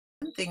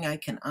one thing I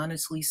can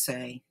honestly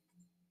say,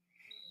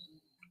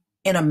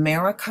 in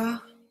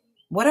America,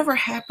 whatever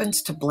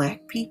happens to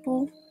Black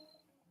people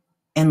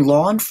and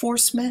law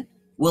enforcement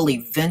will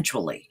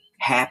eventually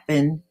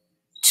happen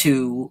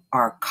to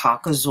our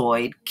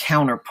Caucasoid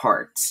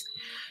counterparts.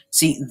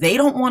 See, they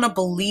don't want to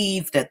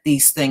believe that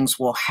these things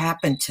will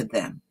happen to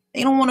them.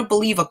 They don't want to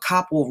believe a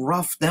cop will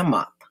rough them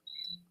up,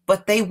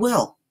 but they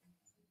will.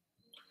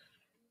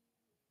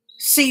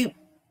 See,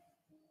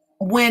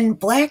 when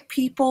Black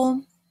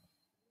people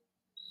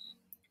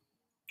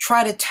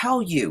try to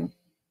tell you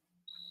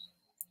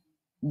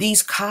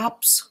these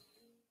cops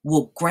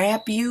will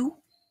grab you,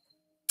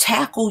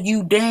 tackle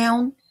you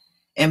down,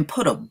 and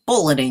put a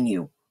bullet in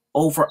you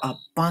over a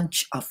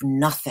bunch of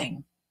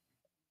nothing.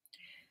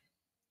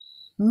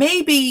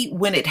 Maybe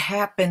when it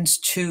happens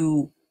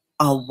to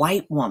a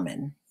white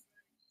woman,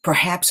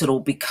 perhaps it'll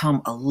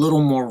become a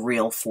little more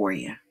real for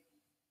you.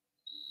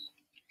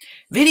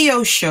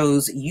 Video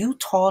shows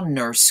Utah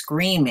nurse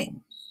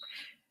screaming,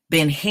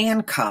 been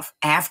handcuffed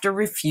after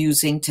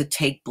refusing to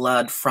take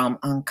blood from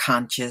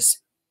unconscious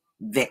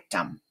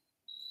victim.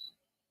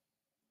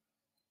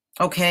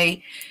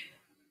 Okay,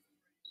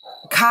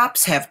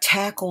 cops have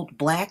tackled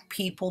Black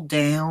people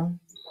down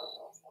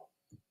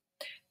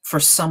for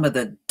some of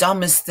the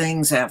dumbest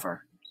things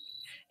ever.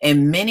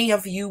 And many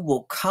of you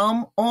will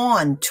come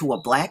on to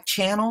a Black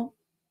channel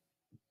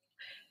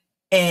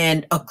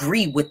and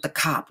agree with the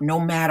cop, no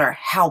matter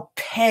how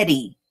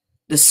petty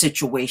the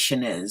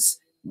situation is.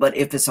 But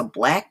if it's a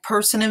Black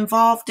person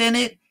involved in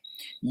it,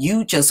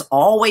 you just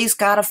always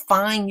got to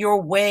find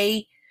your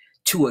way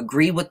to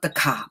agree with the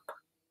cop.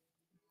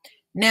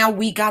 Now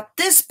we got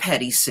this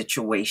petty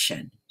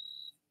situation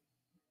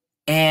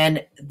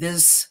and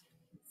this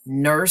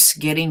nurse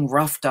getting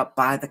roughed up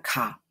by the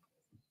cop.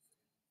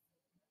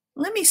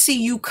 Let me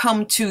see you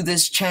come to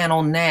this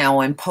channel now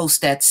and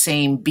post that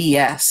same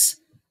BS.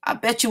 I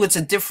bet you it's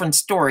a different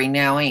story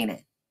now, ain't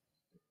it?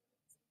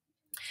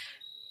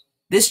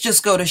 This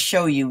just go to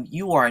show you,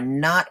 you are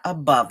not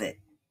above it.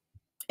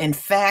 In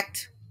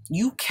fact,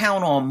 you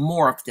count on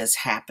more of this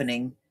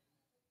happening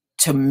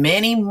to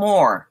many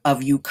more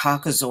of you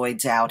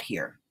Caucasoids out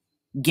here.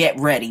 Get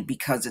ready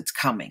because it's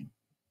coming.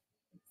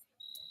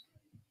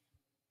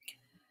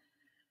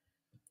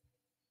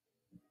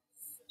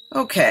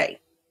 Okay,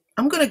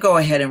 I'm going to go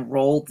ahead and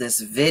roll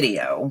this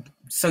video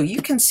so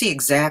you can see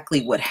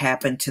exactly what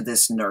happened to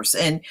this nurse.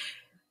 And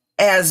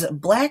as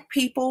Black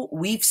people,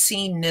 we've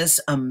seen this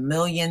a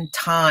million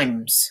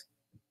times.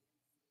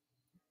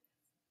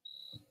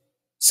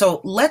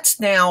 So let's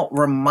now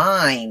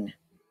remind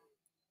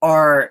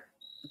our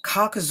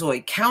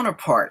Caucasoid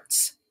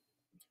counterparts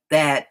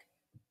that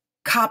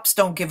cops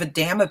don't give a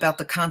damn about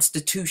the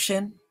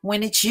Constitution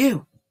when it's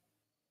you.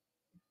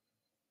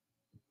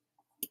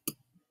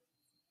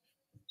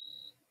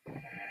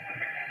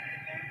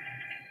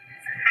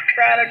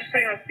 Brad, I'm just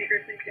putting on speaker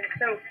so you can.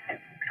 So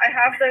I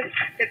have this.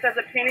 It says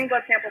obtaining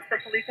blood samples for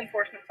police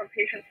enforcement from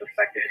patients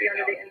suspected to be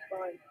under the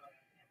influence.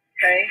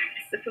 Okay,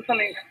 this is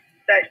something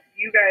that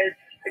you guys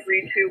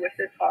agreed to with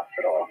this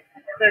hospital.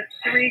 The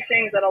three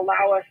things that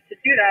allow us to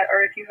do that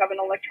are if you have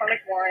an electronic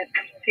warrant,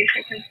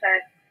 patient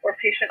consent, or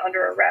patient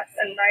under arrest.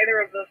 And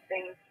neither of those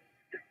things,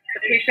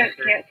 the patient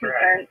can't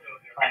consent.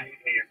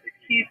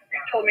 He's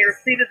told me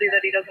repeatedly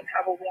that he doesn't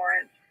have a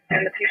warrant,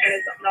 and the patient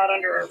is not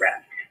under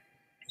arrest.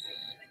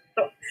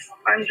 So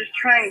I'm just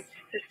trying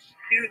to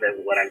do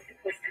what I'm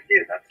supposed to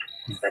do.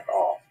 That's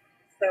all.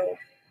 So.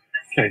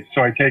 Okay,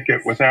 so I take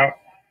it without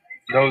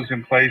those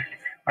in place,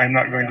 I'm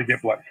not going to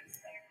get blood.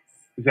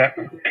 Is that?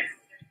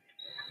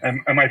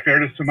 Am I fair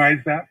to surmise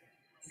that?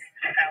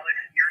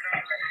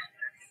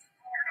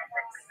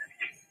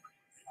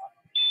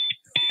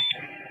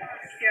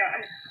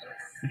 Yeah.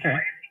 Okay.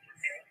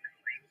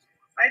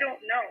 I don't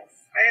know.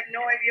 I have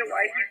no idea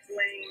why he's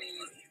blaming me.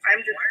 I'm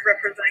just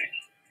representing.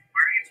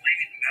 Why are you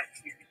blaming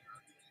me?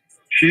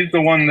 She's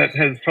the one that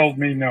has told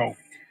me no. Yeah, but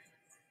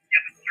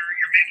sir,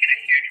 you're making a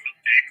huge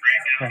mistake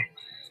right now.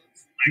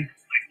 Okay.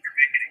 Like you're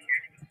making a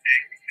huge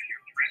mistake because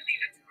you're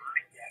threatening a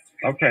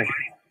person. Okay.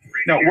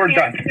 No, we're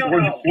done.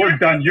 We're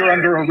done. You're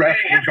under arrest.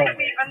 We're going.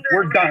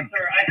 We're done.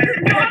 We're done. I said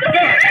stop.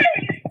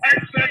 I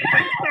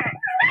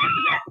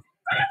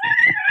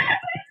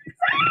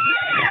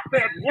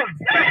said we're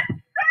done.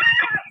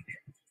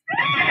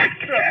 I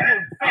said we're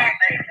done.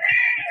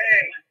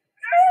 Hey.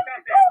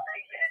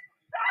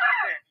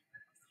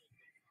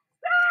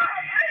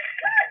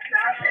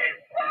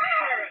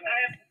 I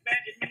have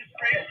met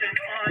administration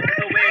on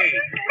the way.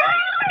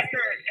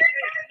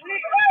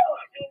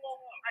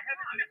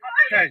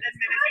 Okay,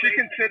 she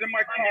can sit in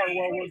my car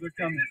while we're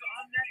coming.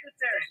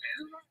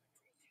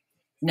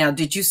 Now,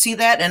 did you see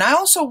that? And I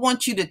also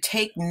want you to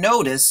take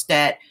notice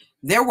that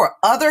there were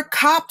other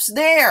cops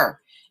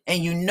there.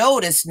 And you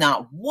notice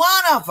not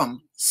one of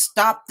them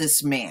stopped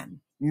this man.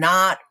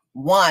 Not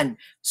one.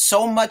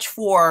 So much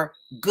for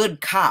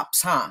good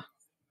cops, huh?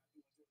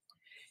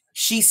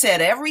 She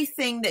said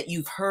everything that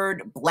you've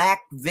heard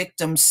Black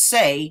victims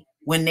say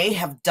when they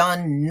have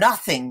done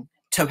nothing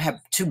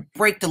to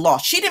break the law.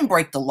 She didn't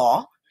break the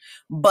law,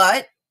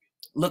 but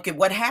Look at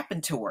what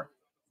happened to her.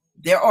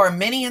 There are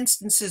many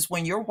instances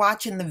when you're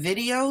watching the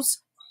videos,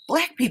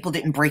 Black people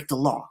didn't break the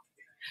law,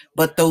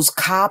 but those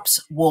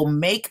cops will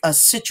make a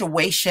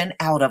situation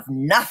out of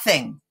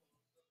nothing.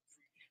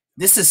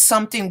 This is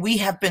something we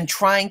have been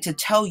trying to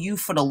tell you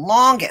for the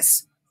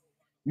longest.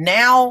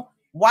 Now,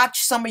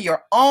 watch some of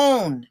your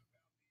own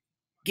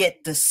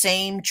get the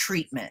same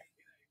treatment.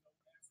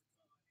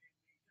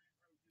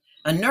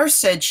 A nurse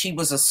said she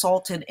was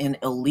assaulted and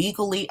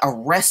illegally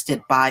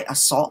arrested by a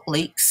Salt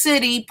Lake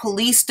City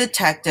police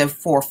detective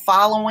for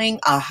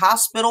following a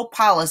hospital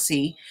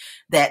policy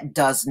that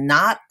does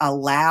not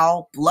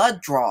allow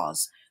blood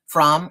draws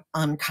from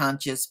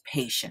unconscious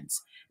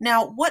patients.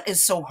 Now, what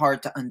is so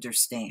hard to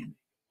understand?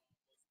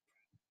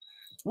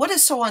 What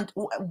is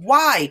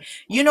why?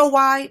 You know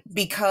why?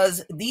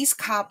 Because these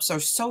cops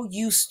are so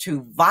used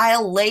to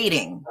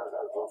violating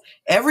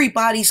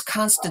everybody's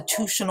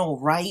constitutional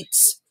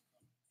rights.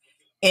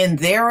 In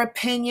their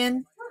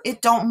opinion,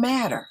 it don't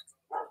matter.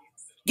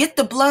 Get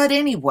the blood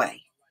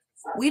anyway.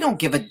 We don't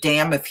give a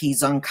damn if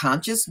he's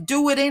unconscious.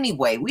 Do it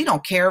anyway. We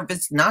don't care if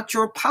it's not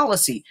your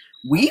policy.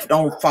 We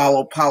don't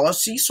follow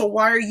policy, so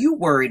why are you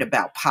worried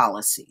about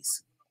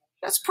policies?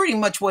 That's pretty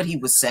much what he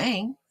was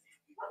saying.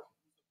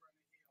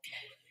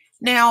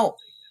 Now,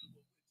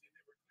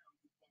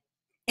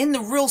 in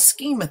the real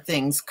scheme of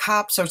things,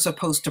 cops are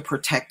supposed to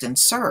protect and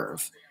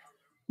serve.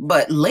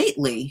 But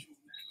lately,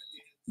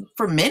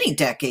 for many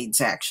decades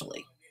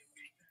actually,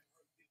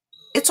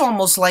 it's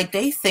almost like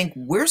they think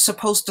we're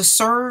supposed to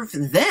serve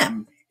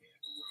them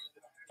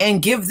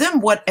and give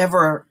them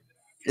whatever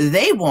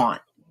they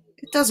want.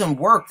 It doesn't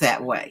work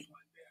that way.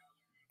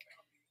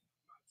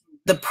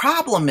 The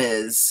problem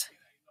is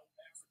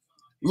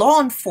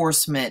law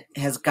enforcement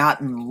has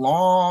gotten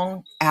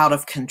long out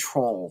of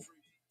control.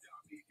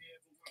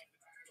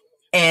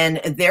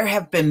 And there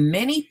have been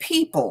many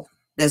people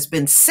that's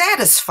been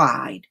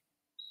satisfied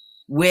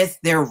with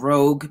their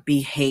rogue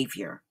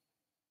behavior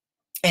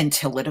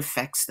until it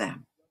affects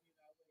them.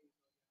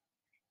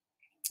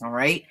 All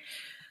right.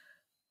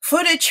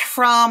 Footage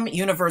from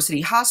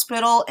University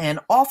Hospital and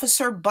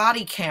officer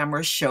body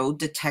cameras showed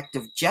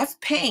Detective Jeff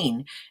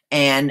Payne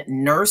and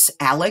nurse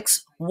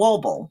Alex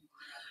Wobel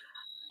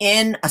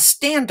in a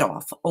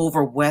standoff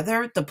over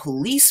whether the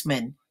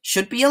policeman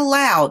should be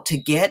allowed to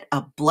get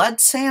a blood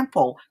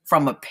sample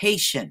from a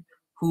patient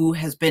who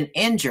has been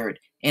injured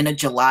in a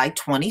July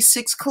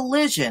 26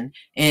 collision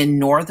in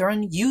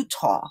northern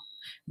Utah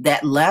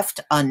that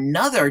left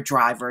another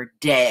driver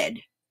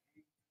dead.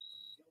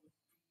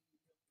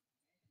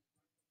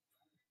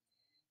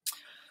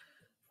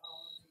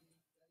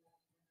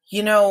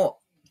 You know,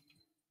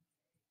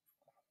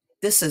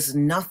 this is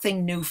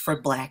nothing new for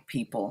Black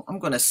people. I'm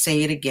going to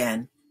say it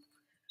again.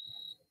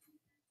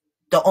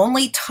 The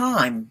only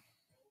time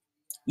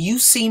you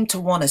seem to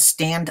want to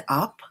stand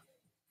up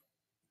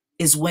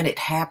is when it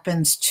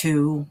happens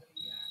to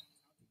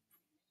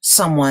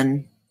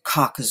someone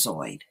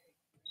Caucasoid.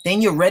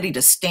 Then you're ready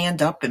to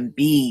stand up and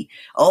be,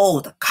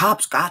 oh, the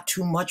cops got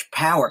too much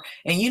power.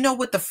 And you know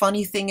what the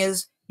funny thing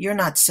is? You're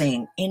not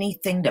saying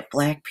anything that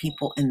Black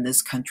people in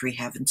this country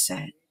haven't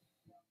said.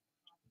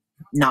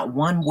 Not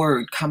one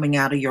word coming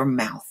out of your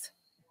mouth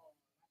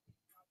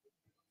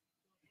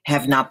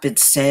have not been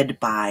said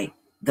by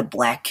the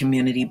Black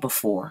community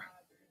before.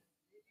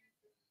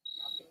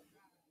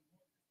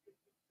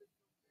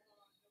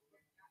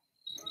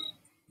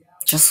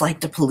 Just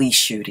like the police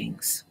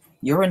shootings.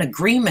 You're in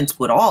agreement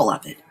with all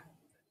of it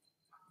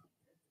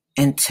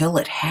until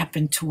it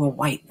happened to a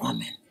white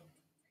woman.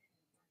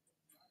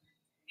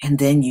 And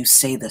then you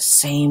say the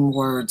same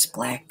words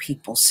Black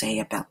people say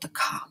about the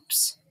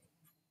cops.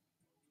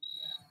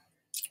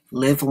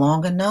 Live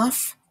long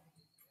enough,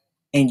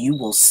 and you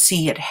will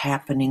see it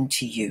happening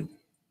to you.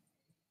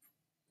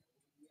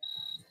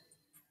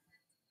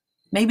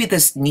 Maybe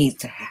this needs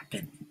to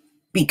happen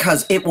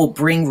because it will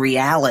bring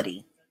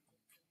reality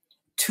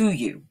to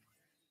you.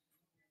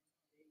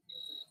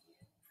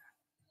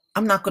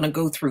 I'm not going to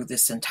go through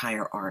this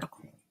entire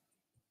article.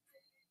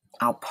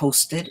 I'll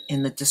post it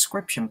in the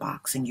description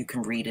box and you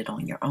can read it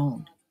on your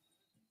own.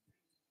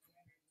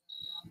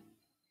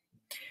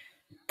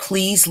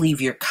 Please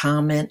leave your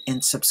comment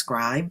and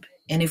subscribe.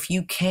 And if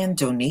you can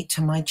donate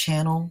to my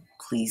channel,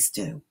 please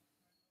do.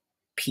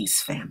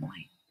 Peace,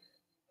 family.